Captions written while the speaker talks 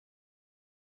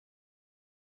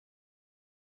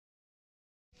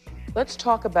Let's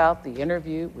talk about the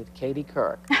interview with Katie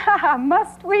Couric.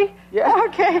 Must we? Yeah.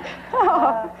 Okay.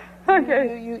 Oh,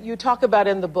 okay. You talk about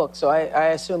it in the book, so I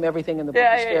assume everything in the book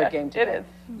is fair game today. It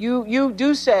is. You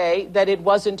do say that it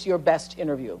wasn't your best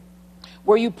interview.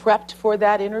 Were you prepped for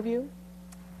that interview?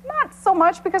 Not so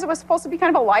much, because it was supposed to be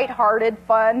kind of a lighthearted,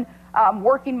 fun,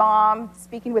 working mom,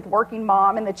 speaking with working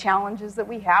mom and the challenges that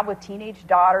we have with teenage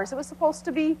daughters. It was supposed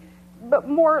to be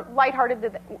more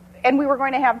lighthearted, and we were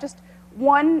going to have just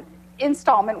one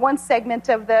installment, one segment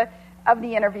of the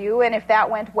interview, and if that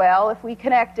went well, if we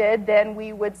connected, then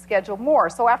we would schedule more.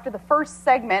 So after the first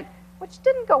segment, which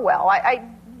didn't go well, I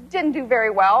didn't do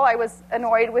very well. I was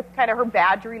annoyed with kind of her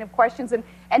badgering of questions and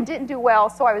didn't do well,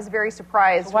 so I was very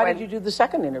surprised. So why did you do the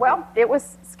second interview? Well, it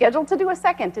was scheduled to do a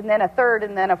second, and then a third,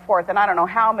 and then a fourth, and I don't know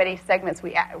how many segments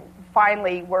we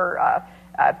finally were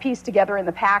pieced together in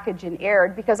the package and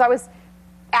aired, because I was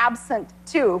absent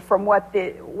too from what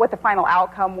the final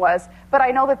outcome was. But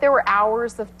I know that there were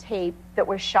hours of tape that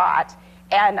was shot,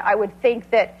 and I would think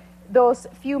that those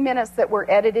few minutes that were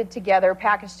edited together,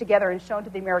 packaged together, and shown to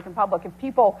the American public, if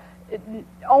people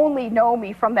only know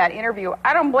me from that interview,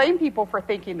 I don't blame people for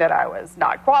thinking that I was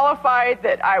not qualified,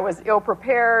 that I was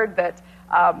ill-prepared, that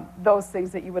those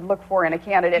things that you would look for in a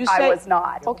candidate, I was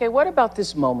not. Okay, what about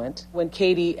this moment when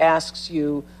Katie asks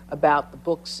you about the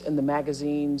books and the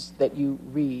magazines that you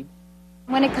read?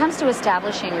 When it comes to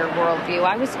establishing your worldview,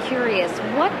 I was curious,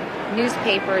 what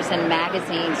newspapers and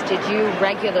magazines did you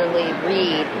regularly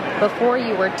read before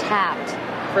you were tapped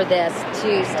for this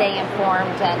to stay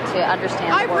informed and to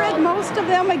understand the world? I've read most of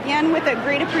them, again, with a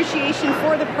great appreciation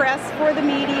for the press, for the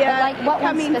media. Like what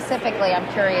one specifically,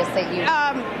 I'm curious that you...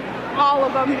 all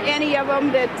of them, any of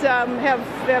them that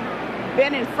have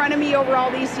been in front of me over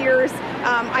all these years.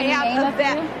 I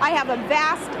have a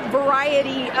vast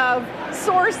variety of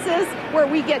sources where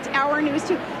we get our news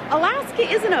to. Alaska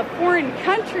isn't a foreign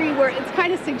country where it's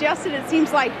kind of suggested. It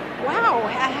seems like, wow,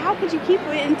 how could you keep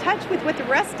in touch with what the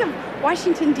rest of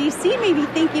Washington, D.C. may be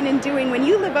thinking and doing when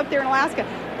you live up there in Alaska?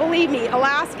 Believe me,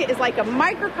 Alaska is like a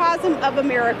microcosm of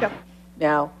America.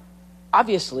 Now,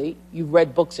 obviously, you've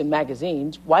read books and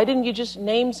magazines. Why didn't you just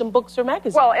name some books or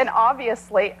magazines? Well, and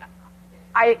obviously,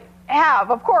 I have,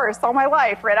 of course, all my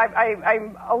life read.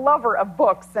 I'm a lover of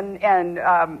books and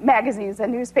magazines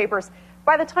and newspapers.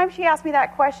 By the time she asked me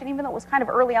that question, even though it was kind of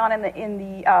early on in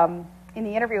the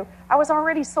interview, I was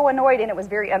already so annoyed, and it was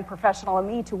very unprofessional of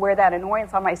me to wear that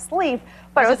annoyance on my sleeve.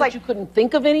 But it was like, you couldn't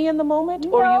think of any in the moment?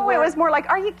 No, it was more like,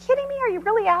 are you kidding me? Are you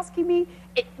really asking me?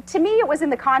 To me, it was in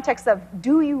the context of,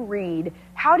 do you read?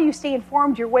 How do you stay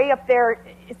informed? You're way up there.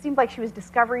 It seemed like she was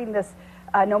discovering this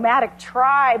nomadic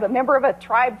tribe, a member of a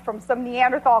tribe from some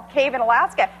Neanderthal cave in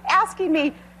Alaska, asking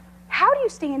me, how do you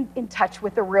stay in touch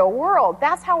with the real world?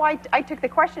 That's how I took the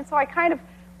question. So I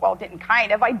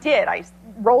I did. I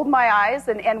rolled my eyes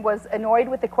and was annoyed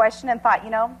with the question and thought,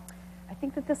 I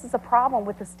think that this is a problem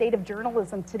with the state of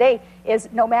journalism today, is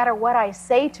no matter what I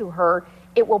say to her,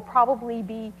 it will probably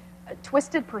be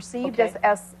twisted, perceived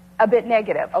as a bit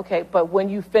negative. Okay, but when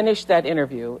you finish that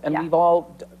interview, and we've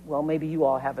all, well, maybe you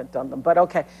all haven't done them, but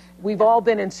okay, we've all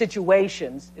been in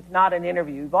situations, if not an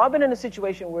interview, we've all been in a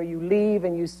situation where you leave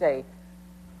and you say,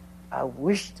 I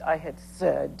wished I had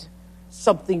said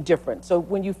something different. So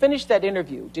when you finished that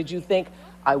interview, did you think,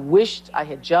 I wished I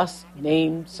had just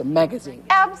named some magazines?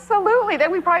 Absolutely.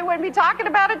 Then we probably wouldn't be talking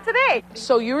about it today.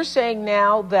 So you're saying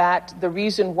now that the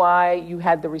reason why you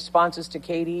had the responses to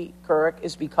Katie Couric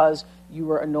is because you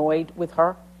were annoyed with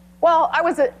her? Well, I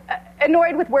was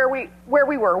annoyed with where we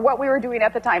were, what we were doing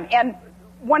at the time. And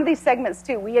one of these segments,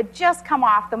 too, we had just come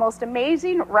off the most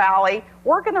amazing rally,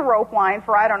 working the rope line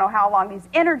for I don't know how long, these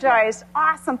energized,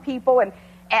 awesome people,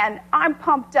 and I'm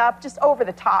pumped up, just over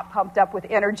the top pumped up with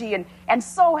energy and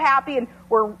so happy. And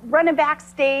we're running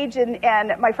backstage,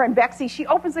 and my friend Bexy, she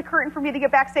opens the curtain for me to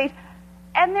get backstage.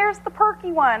 And there's the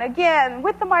perky one, again,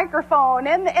 with the microphone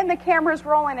and the camera's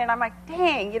rolling. And I'm like,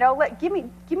 dang, give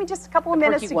me just a couple of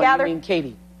minutes to gather. You mean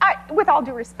Katie? With all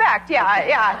due respect,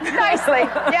 yeah, nicely,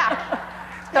 yeah.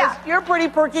 Because you're pretty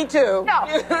perky, too. No.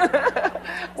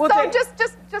 So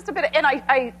just a bit, and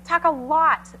I talk a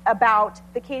lot about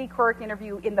the Katie Couric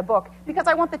interview in the book because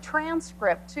I want the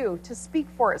transcript, too, to speak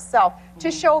for itself,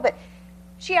 to show that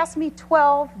she asked me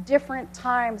 12 different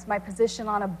times my position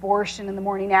on abortion in the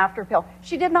morning after pill.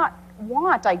 She did not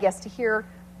want, I guess, to hear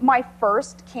my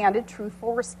first candid,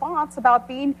 truthful response about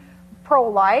being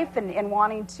pro-life and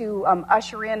wanting to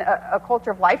usher in a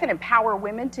culture of life and empower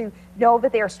women to know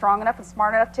that they are strong enough and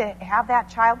smart enough to have that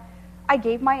child. I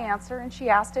gave my answer, and she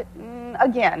asked it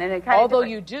again. And it kind Although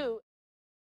you do.